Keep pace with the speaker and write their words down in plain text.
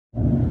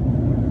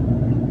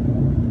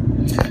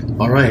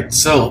Alright,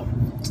 so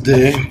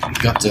today we've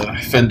got the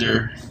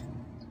Fender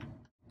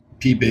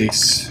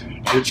P-Bass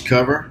bridge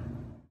cover.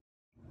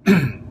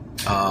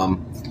 I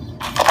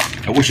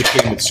wish it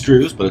came with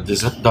screws, but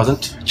it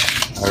doesn't.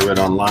 I read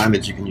online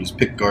that you can use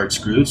Pickguard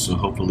screws, so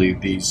hopefully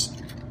these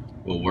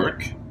will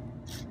work.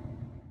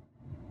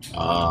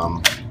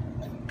 I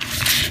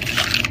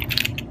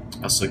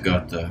also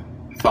got the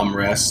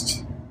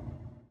Thumbrest,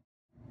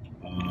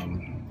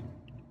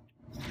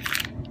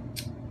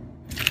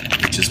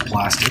 which is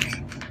plastic,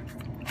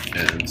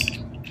 and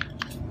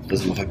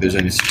doesn't look like there's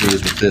any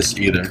screws with this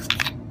either.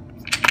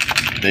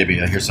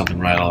 Maybe I hear something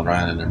rattling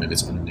around in there, maybe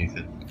it's underneath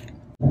it.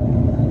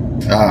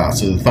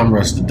 So the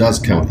Thumbrest does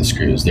come with the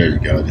screws. There you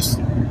go, just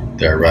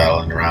they're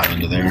rattling around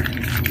under there.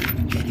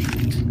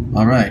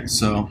 Alright,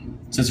 so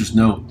since there's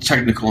no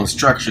technical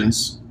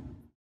instructions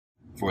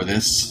for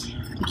this,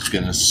 I'm just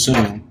going to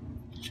assume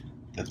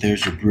that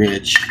there's your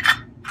bridge,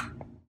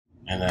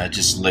 and that it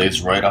just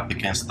lays right up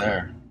against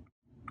there,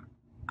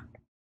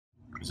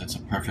 because it's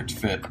a perfect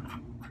fit.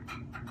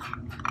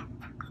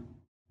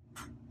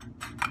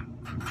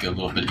 Get a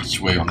little bit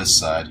each way on this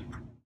side, and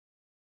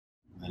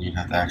then you'd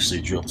have to actually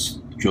drill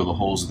the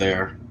holes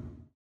there.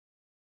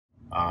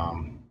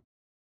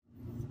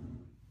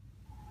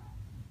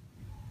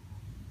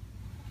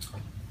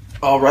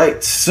 All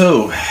right,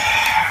 so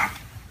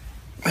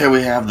here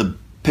we have the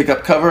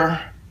pickup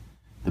cover,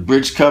 the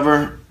bridge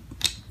cover,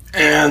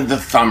 and the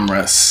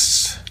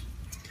Thumbrest.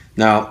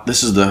 Now,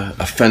 this is a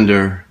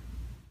Fender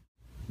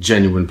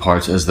genuine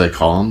parts, as they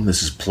call them.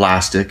 This is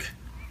plastic,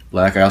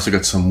 black. I also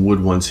got some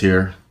wood ones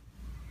here.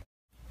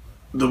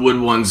 The wood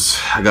ones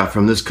I got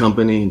from this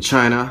company in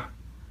China.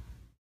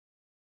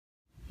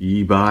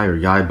 Yibuy or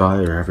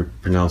however you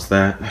pronounce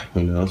that.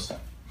 Who knows?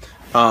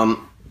 Now,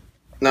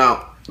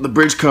 the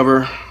bridge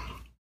cover,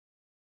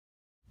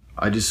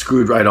 I just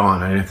screwed right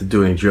on. I didn't have to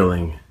do any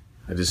drilling.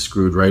 I just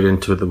screwed right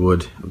into the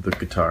wood of the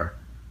guitar.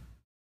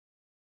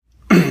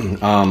 For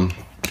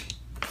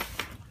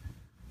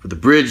the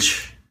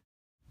bridge,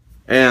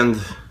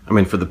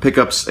 for the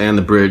pickups and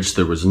the bridge,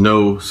 there was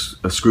no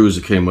screws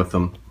that came with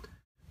them.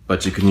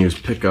 But you can use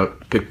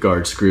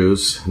Pickguard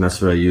screws, and that's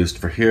what I used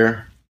for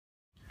here.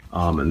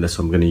 And this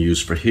I'm going to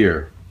use for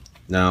here.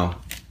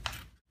 Now,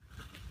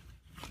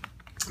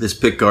 this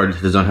Pickguard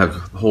does not have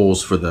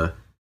holes for the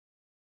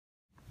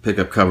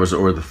pickup covers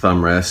or the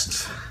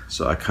Thumbrest,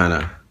 so I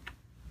kind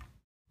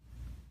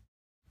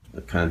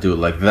of do it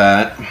like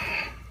that.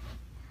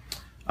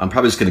 I'm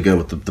probably just going to go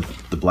with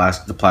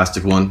the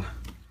plastic one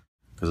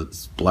because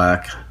it's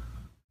black.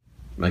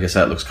 I guess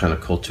that looks kind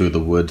of cool too. The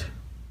wood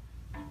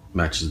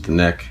matches the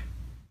neck,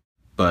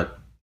 but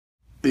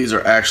these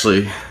are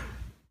actually,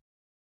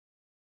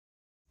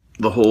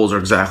 the holes are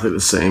exactly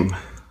the same.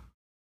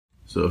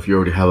 So if you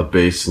already have a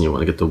bass and you want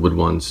to get the wood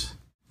ones,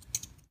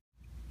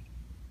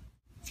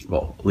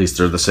 well, at least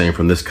they're the same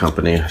from this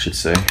company, I should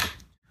say.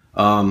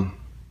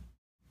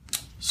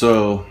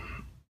 So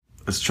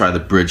let's try the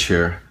bridge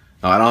here.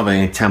 Now, I don't have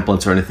any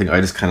templates or anything. I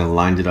just kind of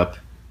lined it up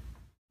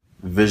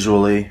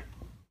visually.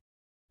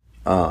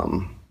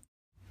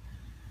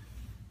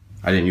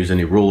 I didn't use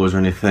any rulers or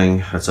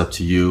anything. That's up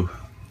to you.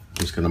 I'm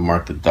just going to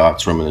mark the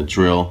dots where I'm going to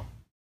drill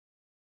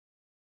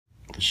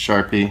the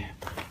Sharpie.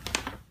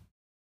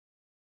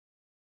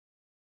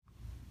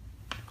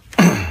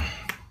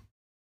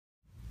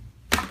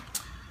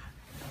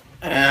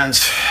 And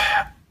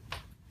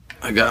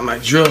I got my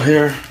drill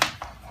here.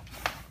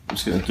 I'm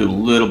just going to do a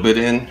little bit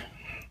in.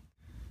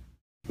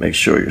 Make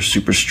sure you're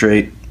super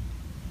straight.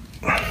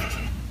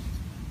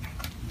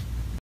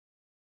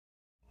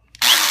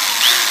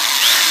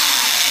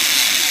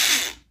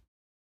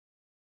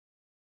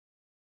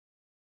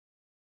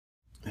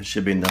 That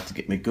should be enough to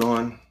get me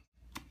going.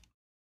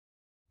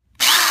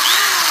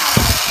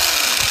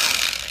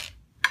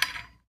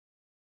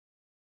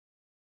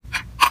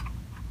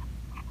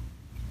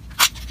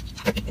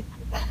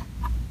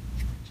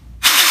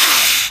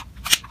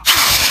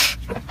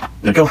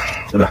 There you go.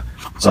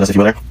 Sawdust if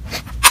you will there.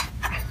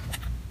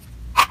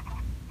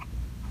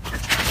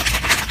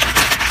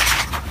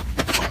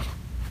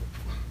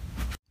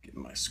 Get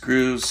my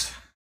screws.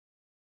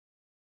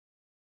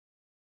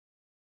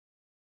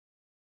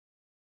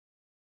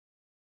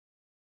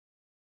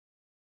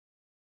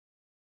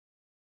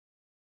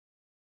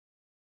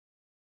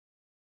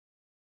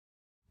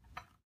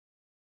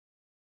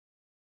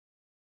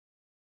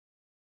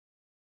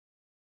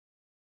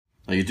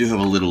 Now you do have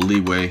a little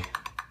leeway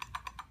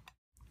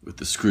with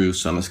the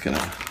screws, so I'm just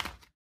gonna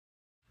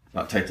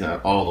not tighten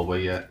it all the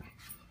way yet.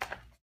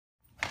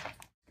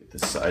 Get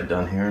this side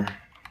done here.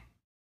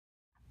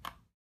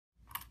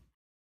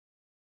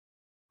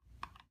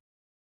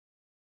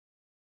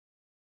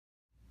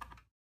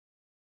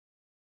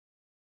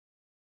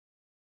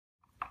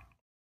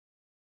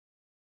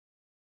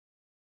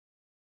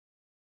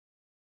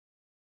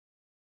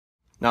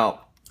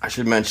 Now, I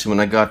should mention when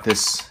I got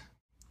this,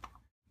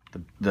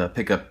 the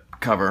pickup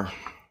cover,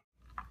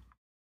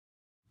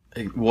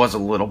 it was a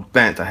little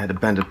bent. I had to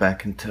bend it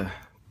back into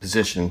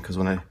position because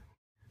when I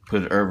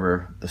put it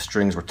over, the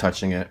strings were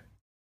touching it,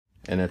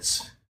 and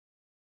it's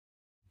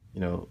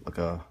you know, like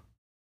a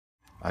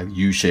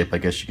U shape, I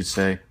guess you could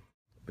say,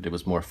 but it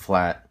was more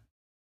flat.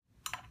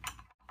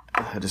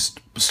 I just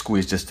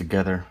squeezed this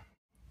together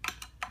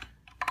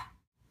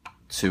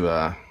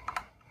to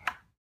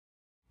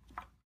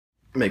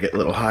make it a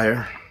little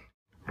higher,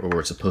 or where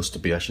it's supposed to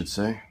be, I should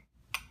say.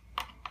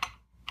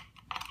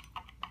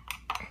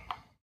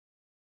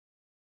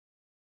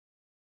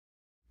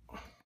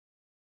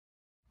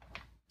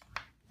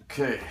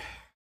 Okay,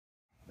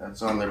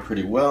 that's on there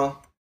pretty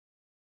well.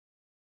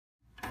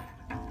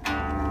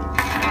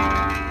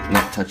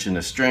 Not touching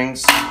the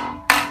strings.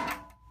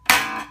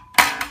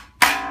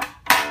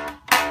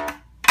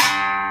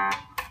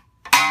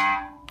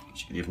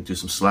 You could even do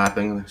some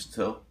slapping there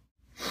still.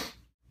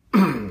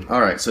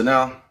 Alright, so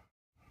now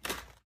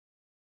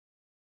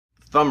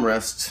thumb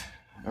rest.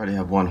 I already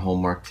have one hole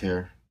marked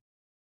here.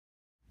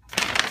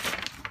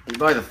 You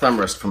buy the thumb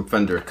rest from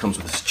Fender, it comes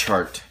with this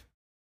chart.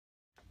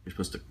 You're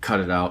supposed to cut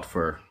it out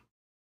for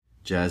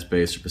jazz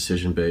bass or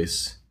precision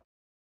bass.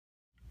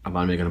 I'm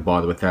not even going to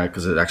bother with that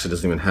because it actually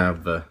doesn't even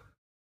have the,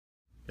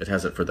 it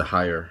has it for the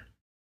higher,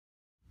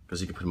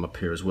 because you can put them up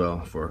here as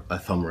well for a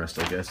thumb rest,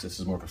 I guess. This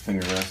is more of a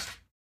finger rest.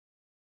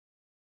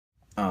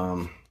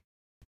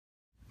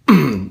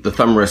 The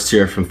thumb rest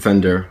here from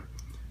Fender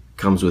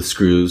comes with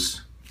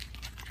screws.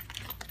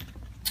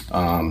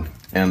 And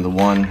the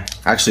one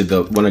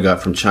I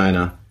got from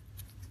China,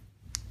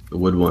 the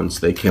wood ones,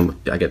 they came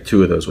with, I get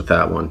 2 of those with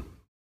that one.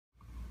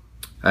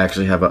 I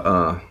actually have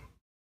a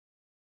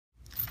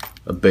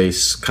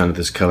bass kind of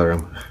this color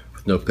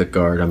with no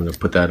pickguard. I'm going to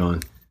put that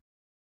on,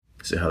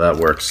 see how that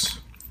works.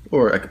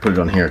 Or I could put it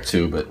on here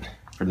too, but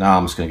for now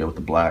I'm just going to go with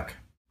the black.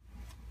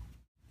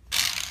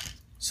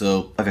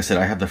 So, like I said,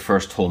 I have the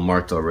first hole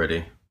marked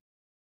already.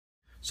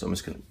 So I'm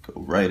just going to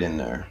go right in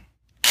there.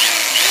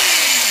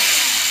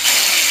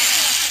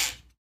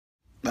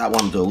 That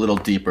one will do a little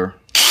deeper,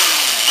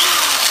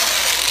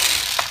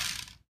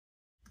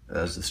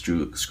 as the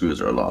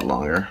screws are a lot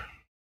longer.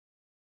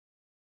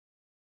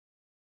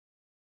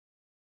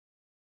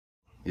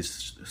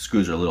 These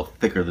screws are a little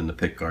thicker than the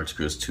pickguard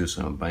screws too,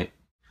 so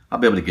I'll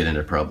be able to get in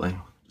there probably,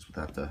 just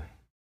without the...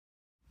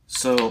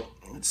 So,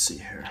 let's see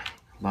here.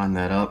 Line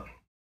that up.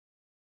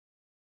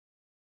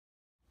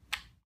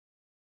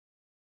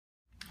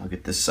 I'll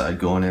get this side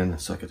going in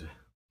so I could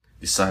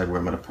decide where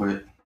I'm going to put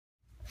it.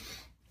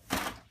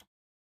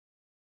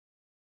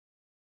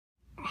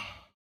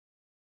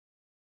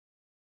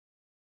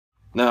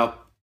 Now,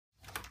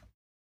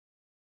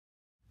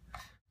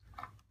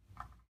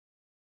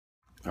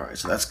 all right,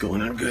 so that's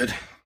going in good.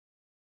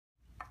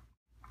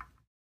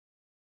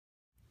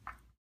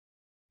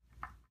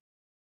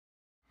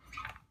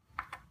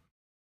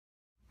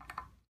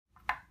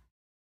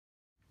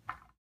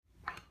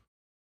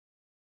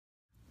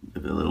 A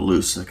little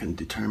loose, I can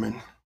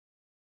determine.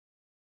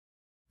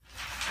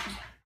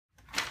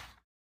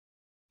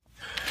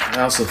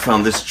 I also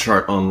found this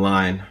chart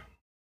online.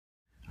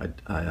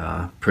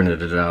 I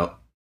printed it out.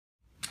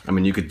 I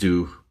mean, you could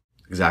do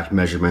exact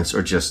measurements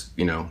or just,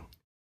 you know,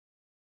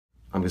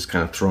 I'm just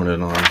kind of throwing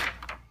it on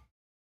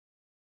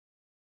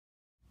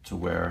to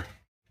where,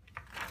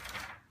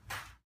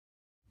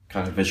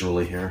 kind of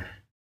visually here.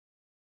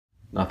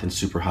 Nothing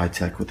super high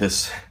tech with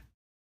this.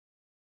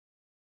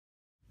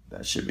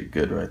 That should be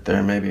good right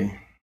there, maybe.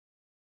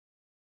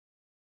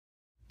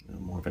 A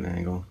little more of an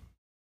angle.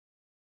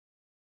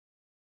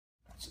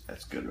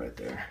 That's good right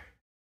there.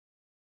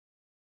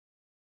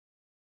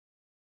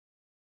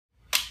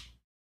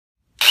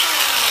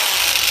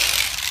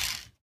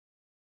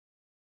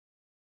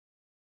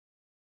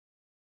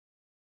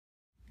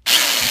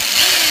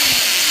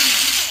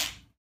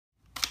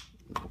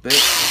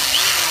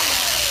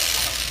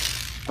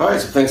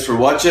 Alright, so thanks for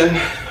watching.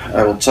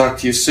 I will talk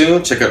to you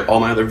soon. Check out all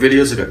my other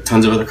videos. I've got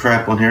tons of other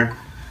crap on here.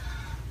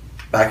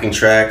 Backing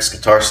tracks,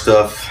 guitar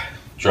stuff,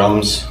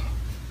 drums,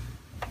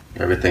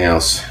 everything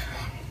else.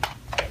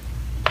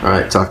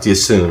 Alright, talk to you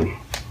soon.